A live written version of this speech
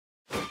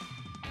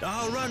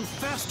I'll run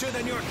faster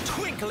than your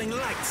twinkling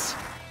lights!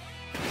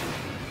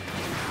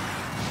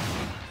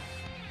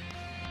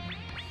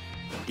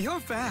 You're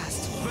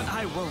fast, but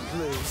I won't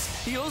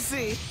lose. You'll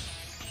see.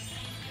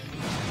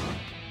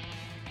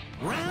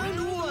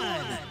 Round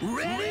one!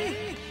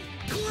 Ready?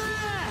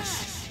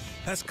 Clash!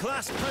 As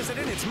class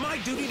president, it's my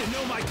duty to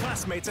know my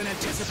classmates and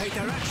anticipate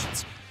their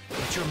actions.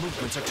 But your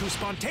movements are too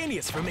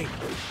spontaneous for me.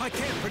 I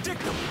can't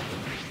predict them.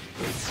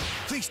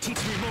 Please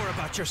teach me more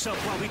about yourself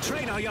while we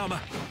train,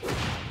 Aoyama.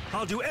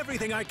 I'll do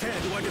everything I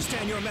can to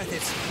understand your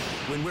methods.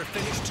 When we're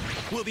finished,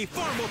 we'll be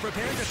far more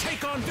prepared to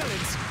take on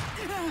villains.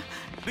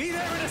 Be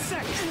there in a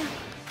sec.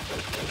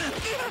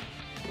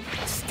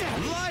 Step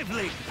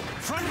lively.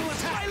 Frontal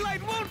attack.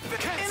 Twilight won't fit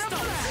Can't in a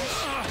stop.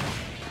 flash.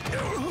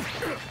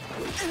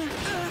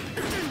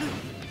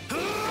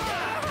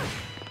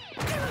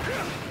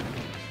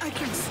 I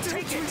can still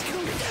Take it.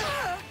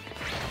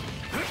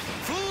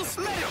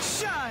 Full Let it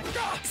shine.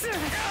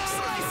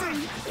 Slicing.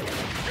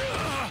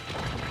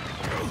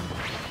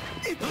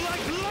 It's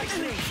like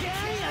lightning.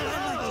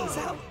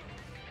 KO.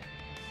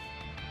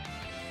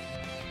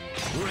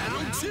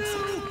 Round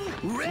two.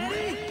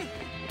 Ready?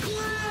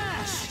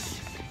 Clash!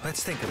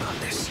 Let's think about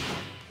this.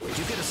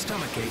 You get a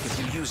stomachache if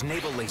you use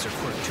naval laser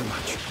quirk too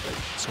much.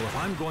 So if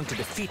I'm going to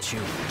defeat you,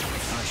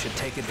 I should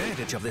take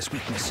advantage of this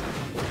weakness.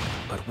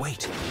 But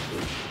wait,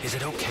 is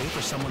it okay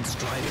for someone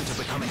striving to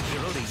become a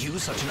hero to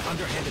use such an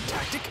underhanded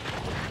tactic?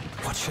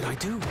 What should I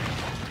do?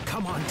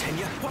 Come on,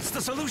 Tenya, what's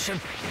the solution?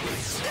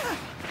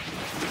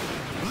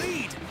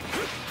 Lead!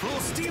 Full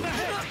steam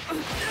ahead!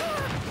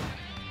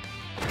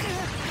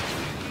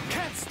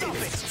 Can't stop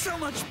it! So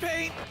much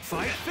pain.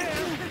 Fight fair!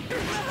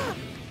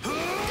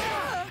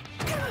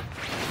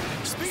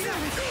 Speed up!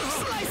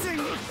 Slicing.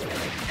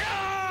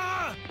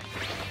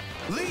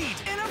 Lead!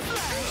 In a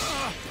flash.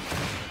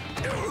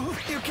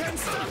 You can't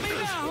stop me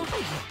now.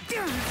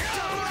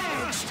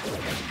 Double-edged.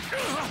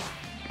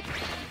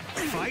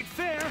 Fight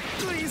fair!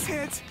 Please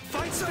hit.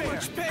 Fight So fair!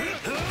 much pain.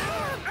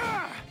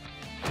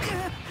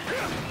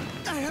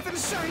 I haven't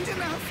shined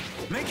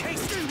enough. Make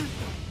haste!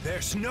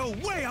 There's no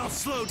way I'll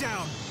slow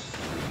down!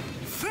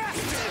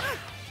 Faster!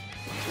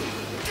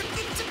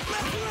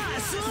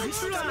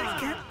 I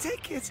can't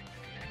take it.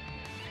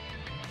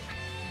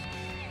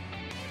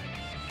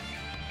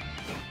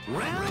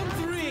 Round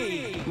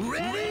three!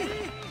 Ready?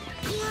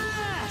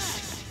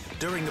 Clash!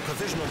 During the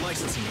provisional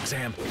licensing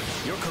exam,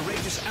 your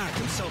courageous act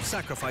and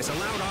self-sacrifice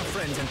allowed our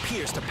friends and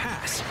peers to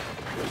pass.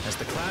 As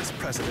the class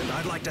president,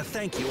 I'd like to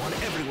thank you on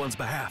everyone's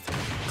behalf.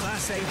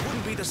 Class A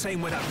wouldn't be the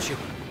same without you.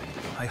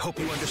 I hope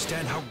you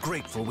understand how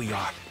grateful we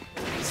are.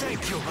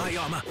 Thank you,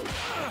 Aoyama.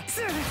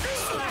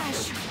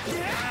 Slash.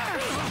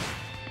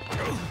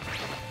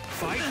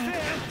 Fight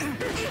fair!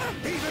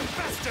 Even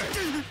faster!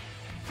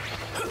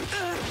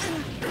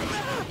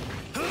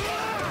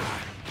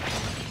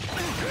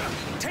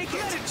 Take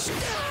it!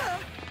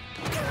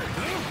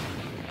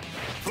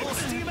 Full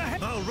steam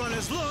ahead! I'll run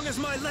as long as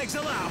my legs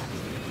allow!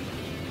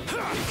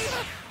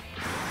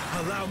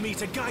 Allow me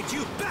to guide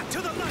you back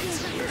to the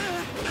light!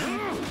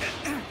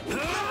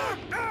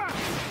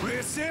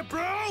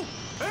 Recipro!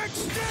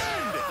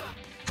 Extend!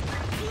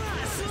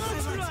 Blast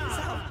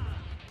Ultra!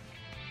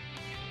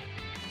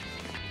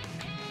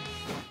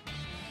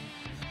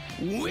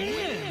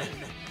 Win!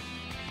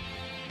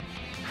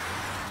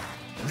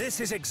 This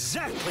is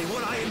exactly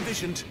what I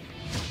envisioned.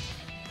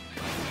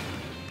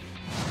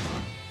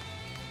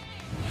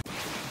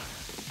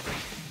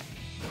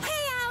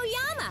 Hey,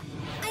 Aoyama!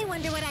 I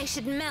wonder what I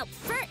should melt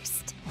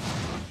first.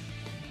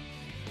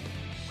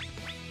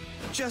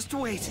 Just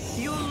wait.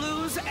 You'll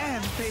lose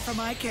and pay for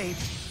my cape.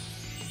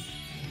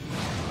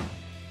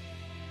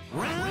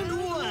 Round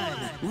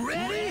one!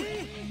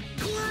 Ready?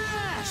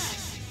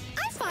 Clash!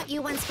 I fought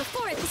you once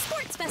before at the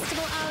sports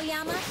festival,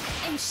 Aoyama.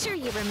 I'm sure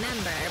you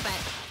remember,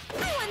 but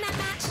I won that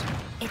match.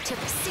 It took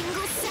a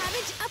single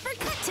savage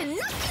uppercut to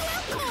knock you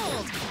out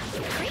cold.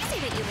 Crazy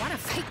that you want to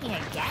fight me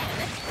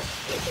again.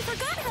 If you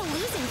forgot how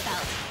losing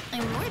felt,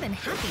 I'm more than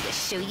happy to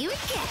show you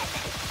again.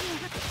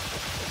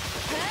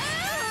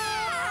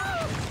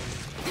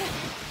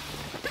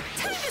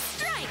 Time to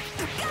strike!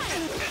 Got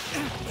it!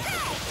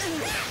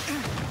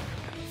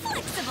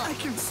 Flexible! I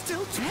can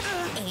still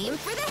Aim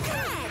for the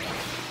head!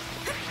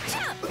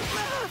 Jump!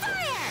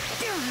 Fire!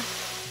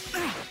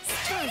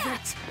 Straight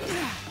up!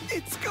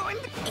 It's going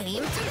to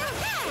Aim for the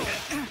head!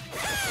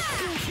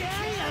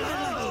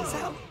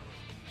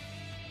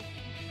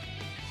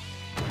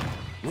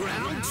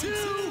 Round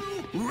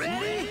two!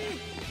 Ready?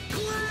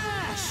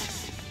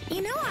 Clash!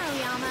 You know,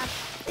 Aoyama,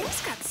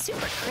 things got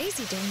super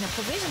crazy during the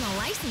provisional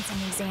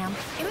licensing exam.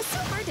 It was so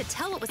hard to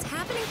tell what was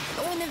happening,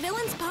 but when the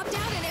villains popped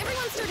out and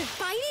everyone started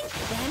fighting,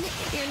 then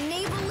your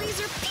naval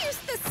laser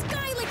pierced the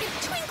sky like a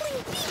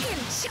twinkling beacon,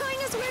 showing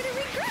us where to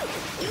regroup.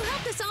 You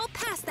helped us all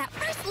pass that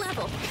first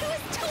level. It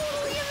was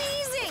totally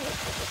amazing.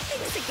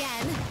 Thanks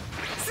again.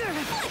 Let's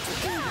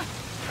go!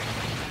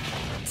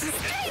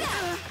 Straight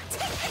up!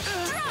 Take the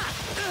drop!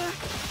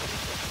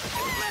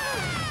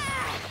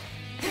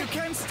 You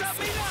can't stop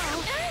me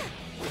now!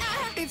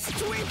 It's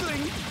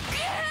Twinkling!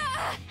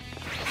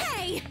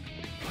 Hey!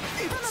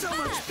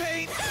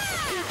 pain!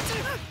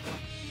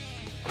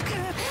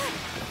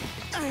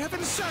 I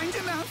haven't shined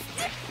enough!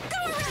 Go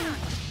around!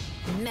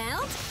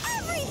 Melt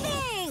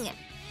everything!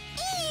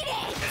 Eat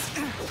it!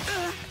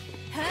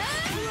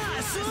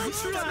 Plus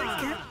Ultra! I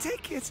can't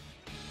take it!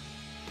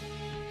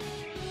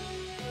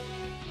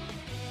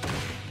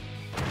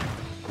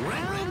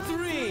 Round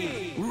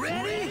 3!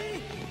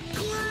 Ready?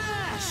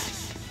 Clash!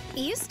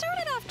 You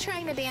started off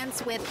trying to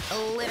dance with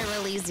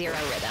literally zero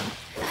rhythm.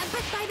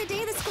 But by the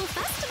day of the school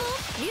festival,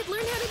 you'd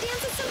learned how to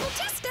dance a simple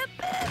two-step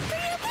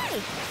pretty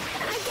okay.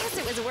 I guess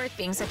it was worth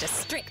being such a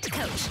strict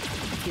coach.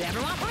 If you ever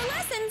want more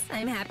lessons,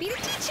 I'm happy to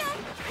teach you.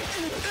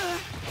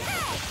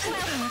 Hey,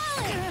 well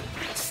fallen!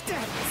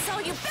 Step!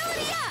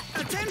 Solubility up!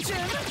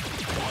 Attention!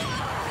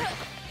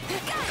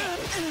 Got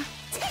it!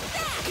 Take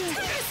that!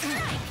 Tiger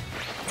strike!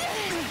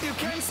 You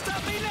can't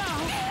stop me now!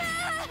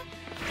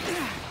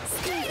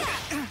 Straight up!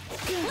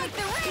 Like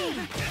the rain!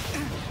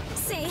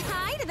 Say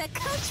hi to the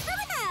coach from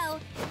hell!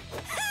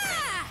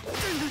 Ha!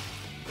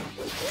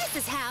 This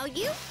is how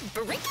you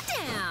break it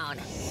down!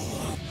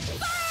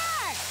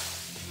 Fire!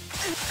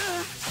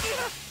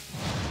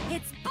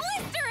 It's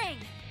blistering!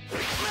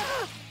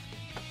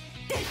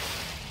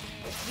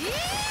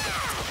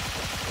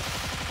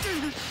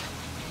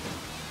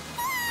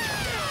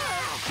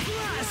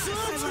 Plus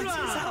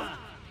Ultra!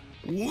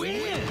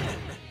 Win!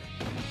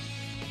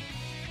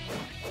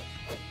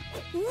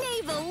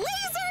 Naval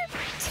laser,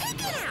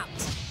 take it out!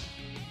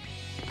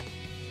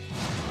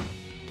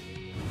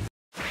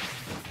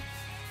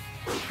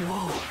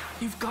 Whoa,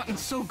 you've gotten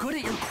so good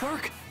at your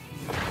quirk.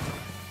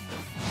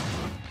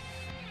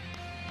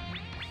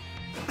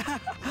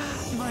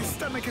 My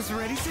stomach is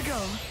ready to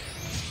go.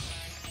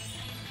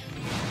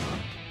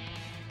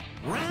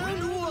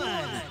 Round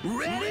 1!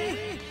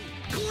 Ready?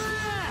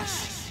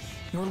 Clash!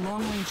 Your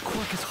long-range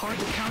quirk is hard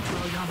to counter,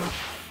 Aoyama.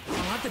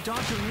 I'll have to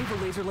dodge your naval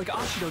laser like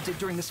Ashido did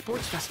during the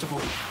sports festival,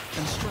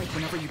 and strike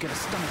whenever you get a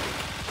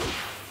stomachache.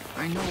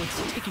 I know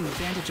it's taking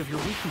advantage of your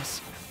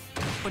weakness,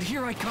 but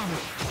here I come.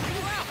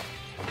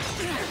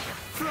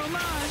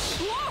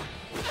 Fromage!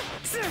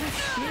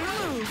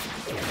 Move!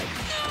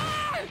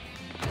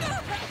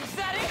 Is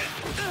that it?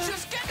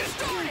 Just getting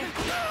started!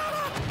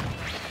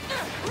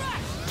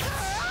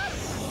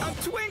 A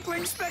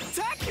Twinkling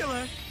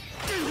spectacular!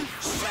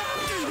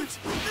 Shoot!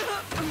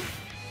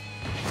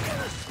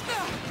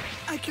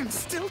 I can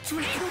still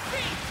twinkle.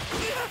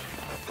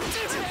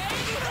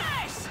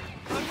 Nice!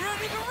 I'm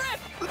ready to rip!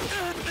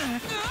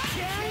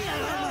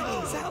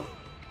 Out.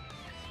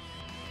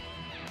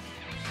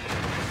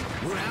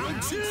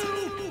 Round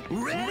 2!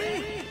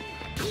 Ready?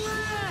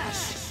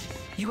 Clash!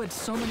 You had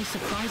so many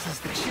surprises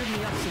that cheered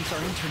me up since our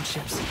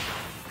internships.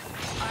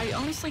 I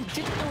honestly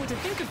didn't know what to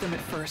think of them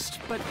at first,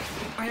 but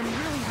I am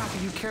really happy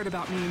you cared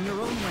about me in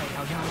your own way,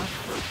 Aoyama.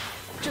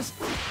 Just,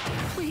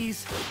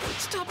 please,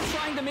 stop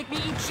trying to make me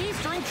eat cheese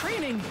during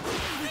training!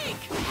 Think!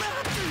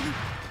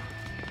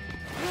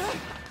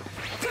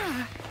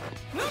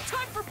 No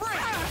time for break!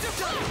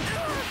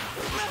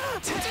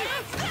 Take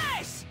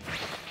this!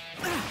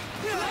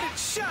 Let it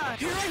shine!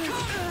 Here I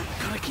come!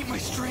 Gotta keep my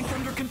strength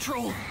under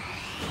control.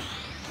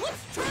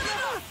 Let's turn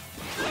it up!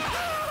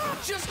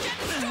 Just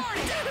getting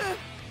started!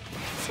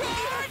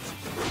 Charge!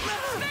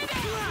 Stay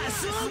down! Plus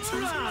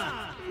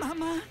Ultra!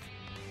 Mama.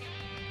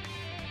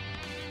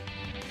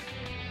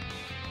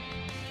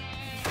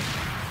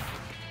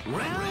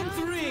 Round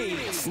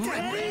 3!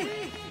 Ready?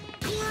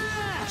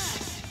 Clash!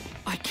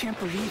 I can't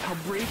believe how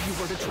brave you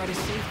were to try to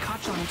save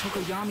Kachan and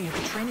Tokoyami at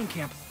the training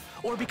camp,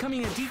 or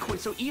becoming a decoy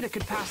so Iida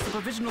could pass the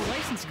provisional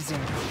license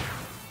exam.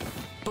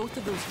 Both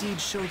of those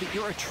deeds show that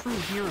you're a true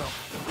hero.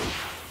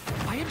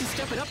 I had to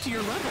step it up to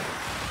your level.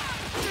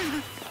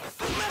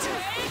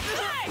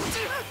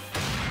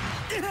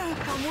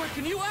 I'm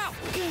working you out!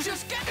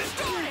 Just getting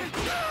started!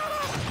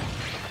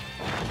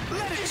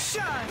 Let it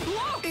shine!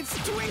 Whoa! It's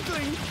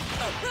Twinkling!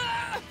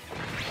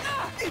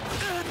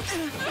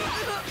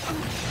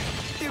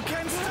 You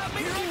can't stop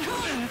me! Here I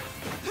come!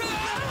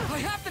 I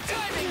have the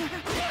timing!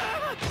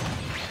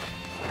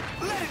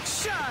 Let it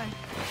shine!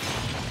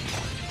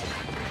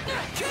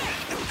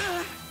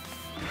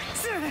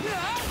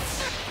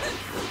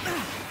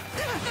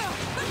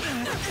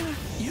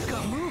 You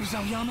got moves,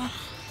 Aoyama.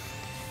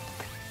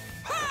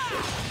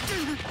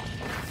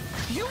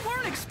 You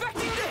weren't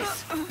expecting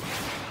this!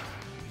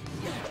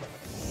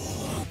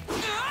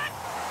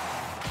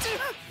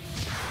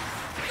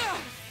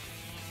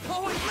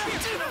 Always here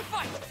for the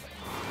fight!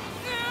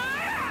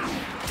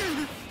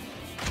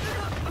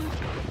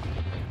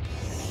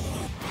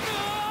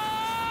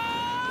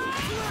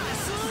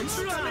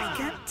 I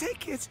can't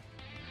take it!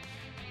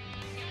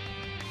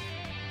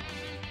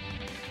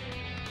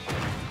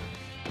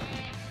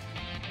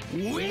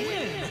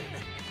 Win!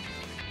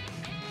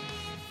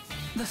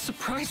 The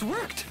surprise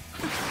worked!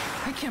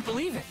 I can't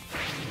believe it.